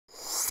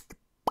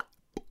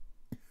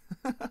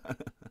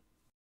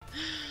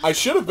I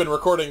should have been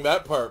recording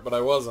that part, but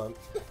I wasn't.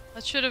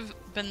 That should have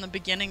been the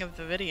beginning of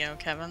the video,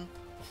 Kevin.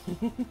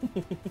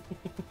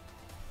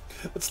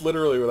 That's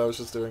literally what I was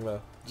just doing,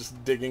 though.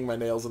 Just digging my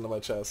nails into my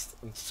chest.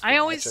 And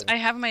I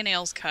have my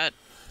nails cut.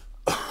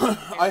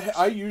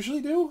 I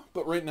usually do,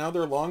 but right now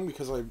they're long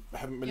because I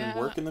haven't been in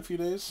work in a few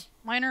days.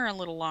 Mine are a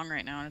little long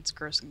right now, and it's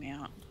grossing me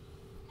out.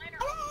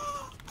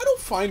 I don't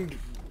find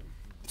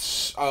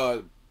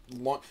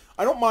long.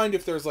 I don't mind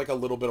if there's like a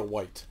little bit of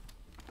white.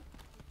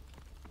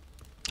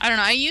 I don't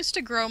know. I used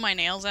to grow my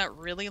nails out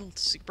really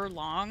super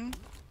long,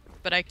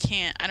 but I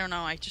can't. I don't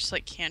know. I just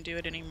like can't do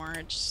it anymore.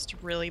 It just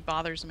really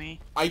bothers me.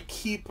 I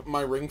keep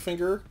my ring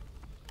finger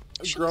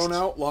grown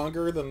out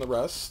longer than the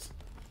rest,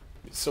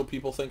 so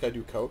people think I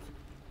do coke.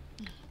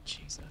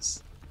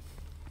 Jesus.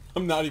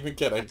 I'm not even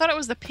kidding. I thought it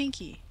was the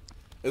pinky.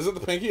 Is it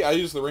the pinky? I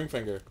use the ring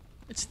finger.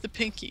 It's the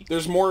pinky.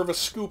 There's more of a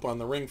scoop on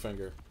the ring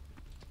finger.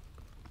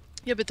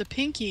 Yeah, but the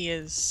pinky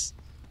is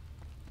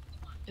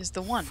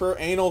the one. For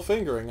anal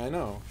fingering, I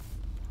know.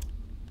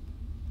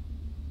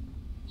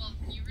 Well,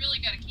 you really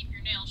gotta keep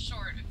your nails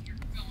short if you're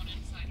going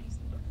inside of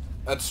something.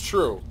 That's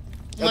true.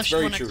 Unless That's you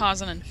very want to true.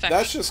 cause an infection.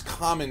 That's just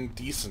common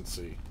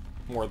decency,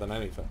 more than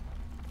anything.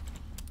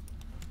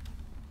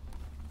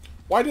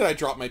 Why did I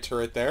drop my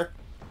turret there?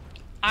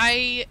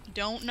 I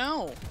don't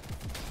know,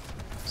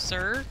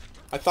 sir.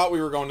 I thought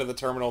we were going to the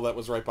terminal that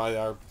was right by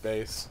our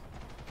base.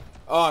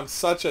 Oh, I'm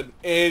such an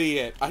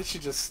idiot. I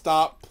should just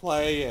stop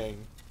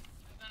playing.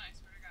 Then I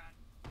swear to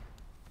God.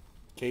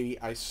 Katie,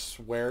 I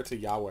swear to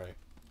Yahweh.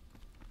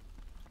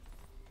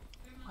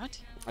 What?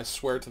 I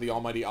swear to the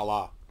almighty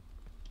Allah.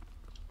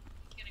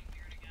 It's getting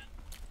weird again.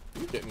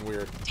 You're getting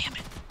weird. Damn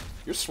it.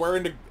 You're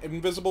swearing to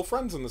invisible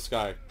friends in the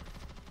sky.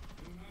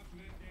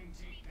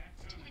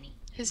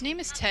 His name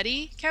is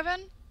Teddy,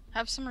 Kevin?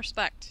 Have some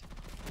respect.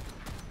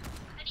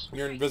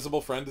 Your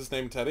invisible friend is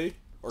named Teddy?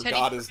 Or Teddy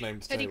God is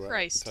named Teddy Teddy?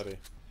 Christ. Teddy.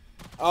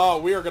 Oh,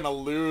 we are gonna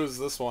lose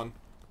this one.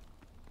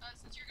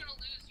 Since you're gonna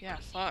lose, Yeah,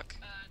 fuck. do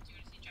you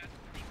want to see Jasmine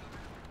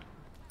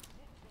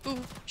take over?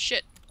 Ooh,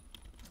 shit.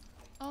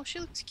 Oh, she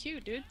looks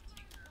cute, dude.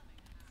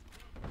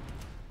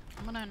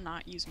 I'm gonna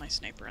not use my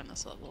sniper in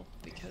this level,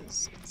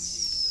 because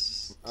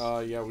it's...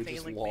 Yeah, we just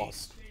failing me.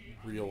 lost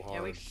real hard.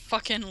 Yeah, we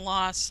fucking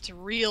lost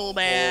real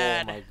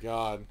bad. Oh my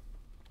god.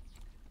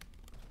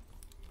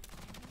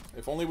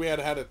 If only we had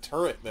had a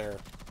turret there.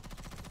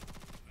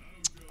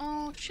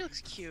 Oh, she looks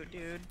cute,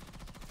 dude.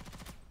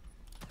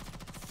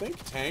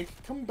 Think Tank,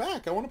 come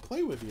back. I want to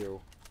play with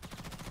you.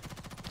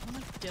 I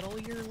wanna diddle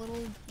your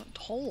little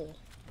hole.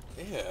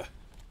 Yeah.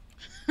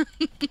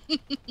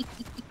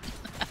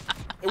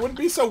 It wouldn't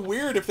be so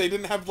weird if they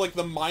didn't have, like,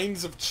 the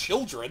minds of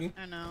children.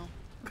 I know.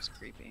 It was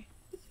creepy.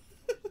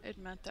 I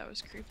admit that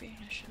was creepy.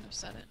 I shouldn't have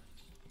said it.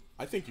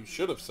 I think you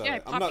should have said Yeah,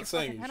 it. I I'm popped your not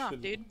saying fucking you head off,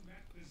 should. dude.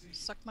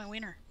 Suck my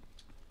wiener.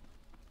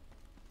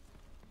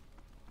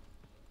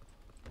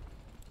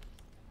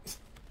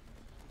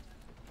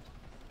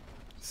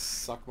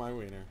 Suck my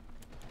wiener.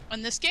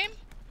 On this game?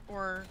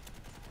 Or,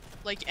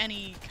 like,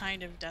 any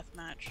kind of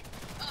deathmatch?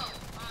 Oh,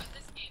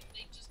 this game,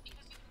 they just,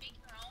 because you can make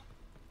your own.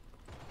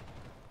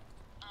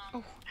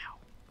 Oh, ow.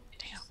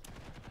 Damn.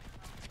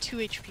 I have 2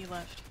 HP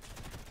left.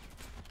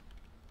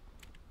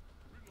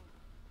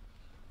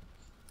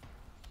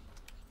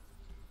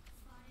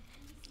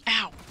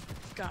 Ow!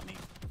 Got me.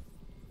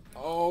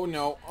 Oh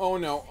no, oh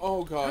no, oh I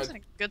was god. in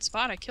a good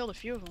spot. I killed a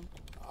few of them.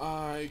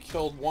 I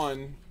killed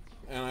one,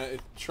 and I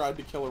tried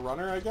to kill a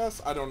runner, I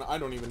guess? I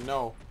don't even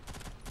know.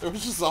 It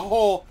was just a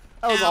whole,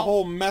 that was a Ow.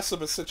 whole mess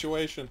of a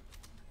situation.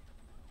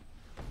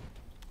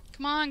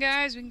 Come on,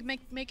 guys. We can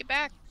make it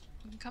back.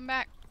 We can come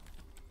back.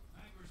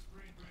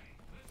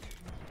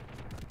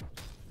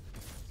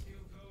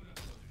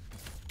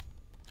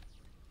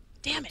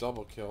 Damn it.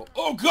 Double kill.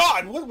 Oh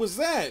god, what was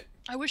that?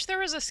 I wish there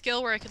was a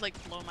skill where I could, like,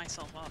 blow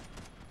myself up.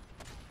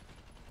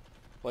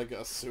 Like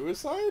a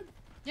suicide?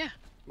 Yeah.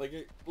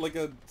 Like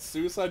a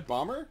suicide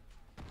bomber?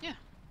 Yeah.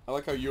 I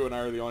like how you and I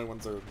are the only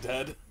ones that are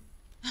dead.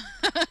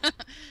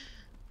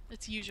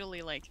 It's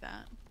usually like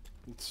that.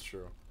 It's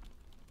true.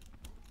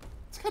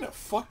 It's kind of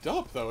fucked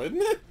up, though,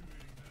 isn't it?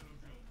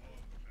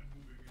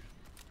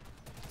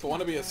 To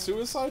want to be a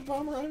suicide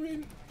bomber, I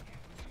mean?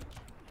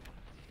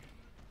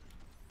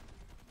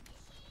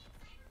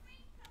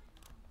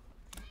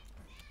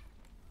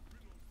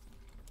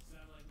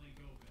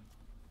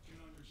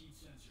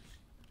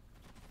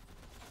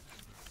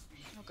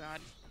 Oh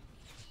god.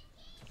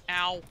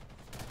 Ow.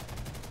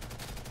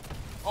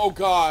 Oh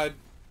god!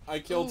 I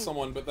killed Ooh.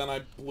 someone, but then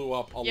I blew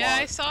up a Yeah, I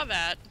lot. saw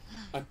that.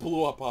 I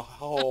blew up a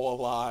whole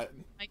lot.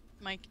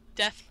 My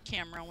death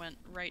camera went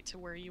right to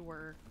where you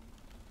were.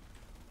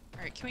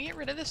 Alright, can we get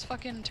rid of this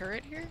fucking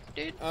turret here,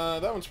 dude?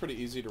 That one's pretty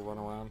easy to run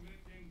around.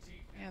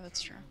 Yeah, that's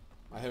true.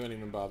 I haven't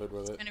even bothered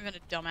with it. Kind of in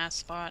a dumbass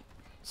spot.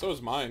 So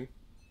is mine.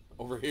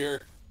 Over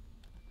here.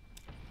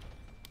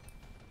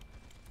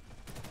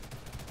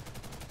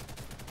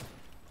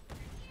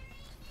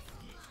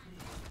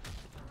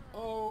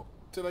 Oh,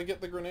 did I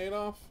get the grenade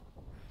off?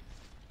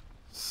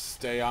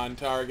 Stay on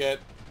target.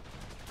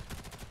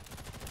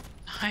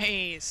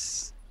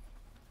 Nice.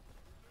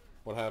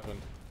 What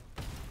happened?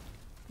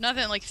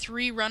 Nothing, like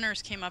 3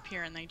 runners came up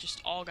here and they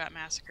just all got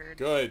massacred.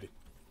 Good.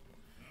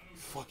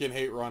 Fucking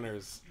hate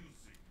runners.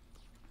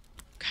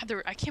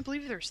 God, I can't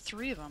believe there's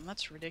 3 of them.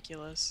 That's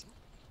ridiculous.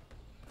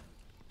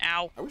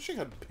 Ow. I wish I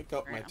could pick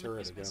up my Alright, I'm gonna turret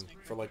use my again sniper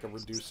for like a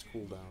rifles. reduced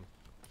cooldown.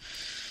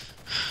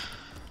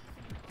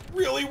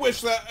 Really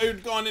wish that I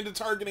had gone into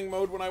targeting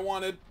mode when I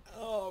wanted.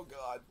 Oh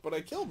god. But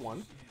I killed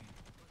one.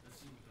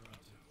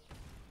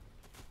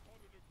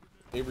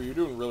 Avery, you're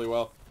doing really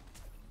well.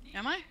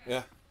 Am I?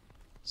 Yeah.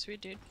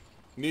 Sweet, dude.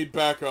 Need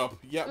backup.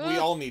 Yeah, we Ugh.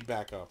 all need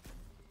backup.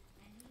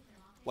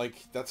 Like,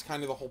 that's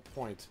kind of the whole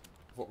point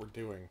of what we're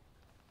doing.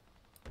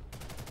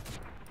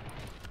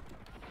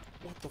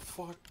 What the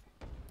fuck?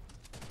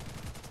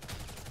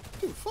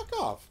 Dude, fuck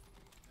off.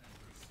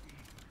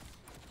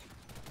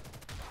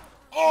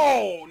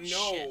 Oh, no!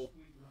 Shit.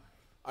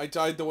 I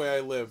died the way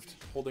I lived,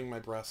 holding my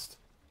breast.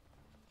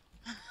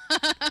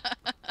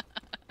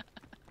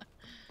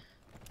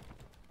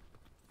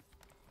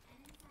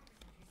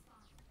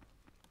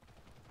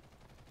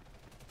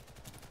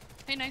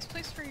 Hey, nice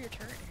place for your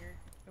turret here.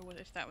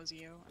 If that was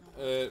you. I don't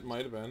know. It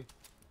might have been.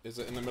 Is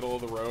it in the middle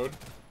of the road?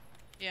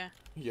 Yeah.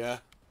 Yeah.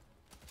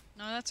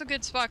 No, that's a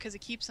good spot because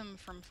it keeps them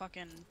from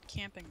fucking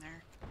camping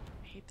there.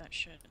 I hate that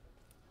shit.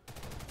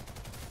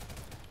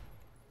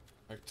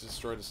 I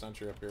destroyed a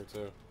sentry up here,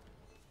 too.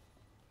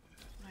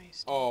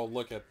 Nice. Oh,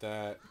 look at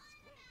that.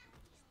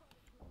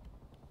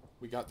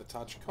 We got the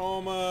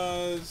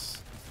Tachikomas.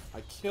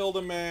 I killed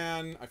a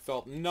man. I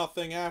felt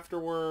nothing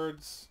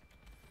afterwards.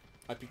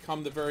 I've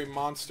become the very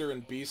monster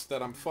and beast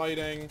that I'm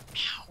fighting.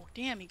 Ow,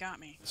 damn, he got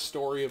me. The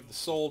story of the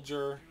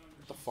soldier.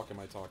 What the fuck am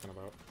I talking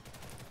about?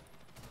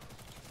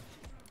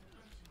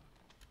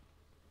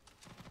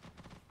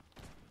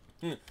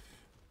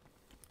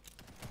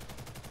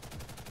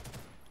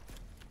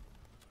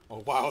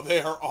 Oh wow, they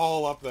are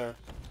all up there.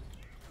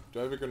 Do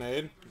I have a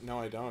grenade? No,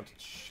 I don't.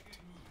 Shit.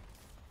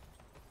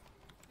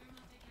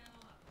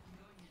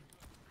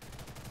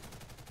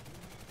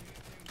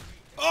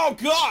 Oh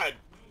god!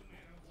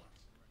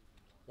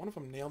 One of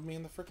them nailed me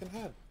in the frickin'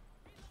 head.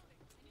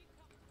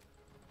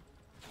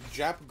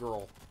 Jap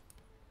girl.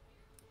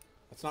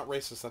 That's not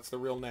racist, that's the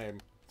real name.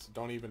 So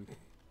don't even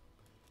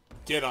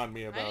get on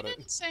me about I it.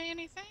 didn't say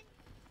anything.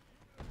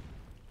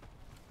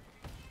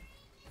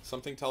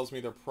 Something tells me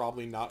they're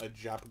probably not a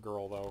Jap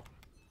girl, though.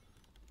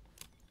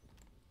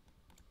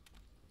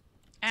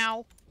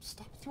 Ow.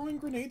 Stop throwing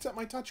grenades at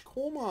my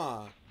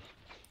Tachikoma!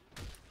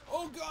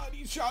 Oh god,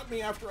 he shot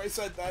me after I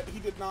said that. He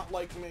did not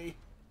like me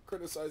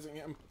criticizing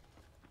him.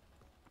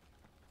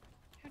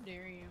 How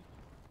dare you?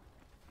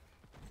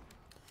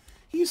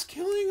 He's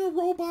killing a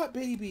robot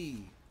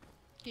baby!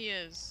 He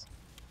is.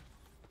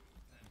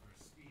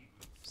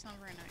 It's not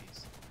very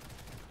nice.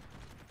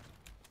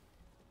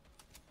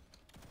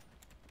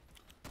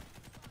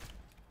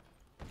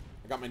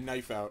 I got my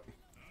knife out.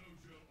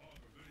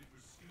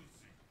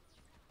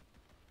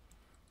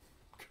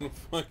 I'm gonna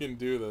fucking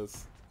do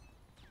this.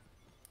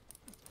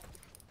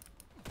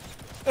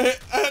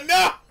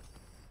 No!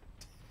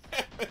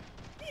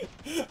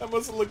 I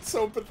must have looked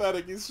so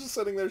pathetic. He's just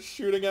sitting there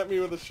shooting at me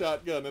with a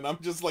shotgun, and I'm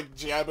just like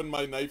jabbing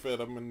my knife at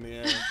him in the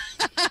air.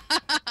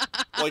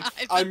 Like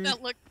I bet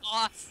that looked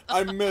awesome.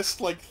 I missed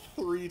like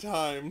 3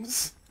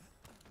 times.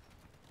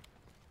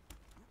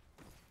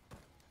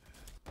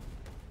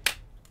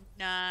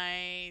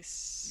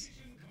 Nice.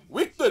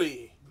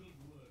 Victory!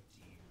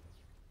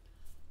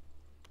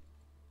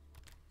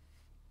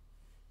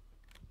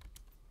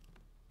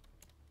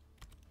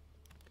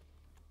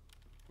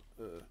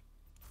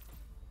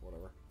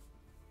 Whatever.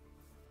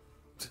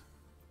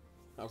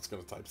 I was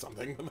gonna type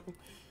something.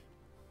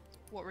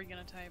 What were you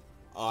gonna type?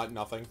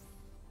 Nothing.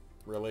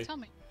 Really? Tell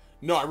me.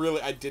 No,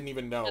 I didn't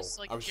even know. Just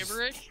like I was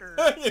gibberish or?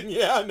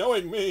 Yeah,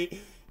 knowing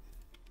me.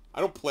 I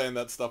don't plan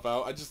that stuff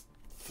out. I just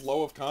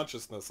flow of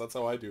consciousness. That's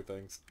how I do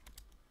things.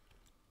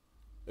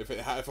 If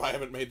I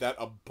haven't made that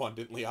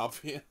abundantly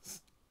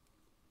obvious.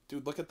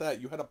 Dude, look at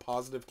that. You had a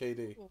positive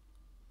KD. Cool.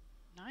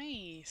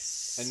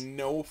 Nice. And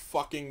no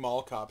fucking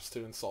mall cops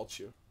to insult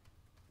you.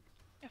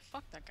 Yeah,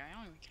 fuck that guy. I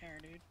don't even care,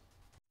 dude.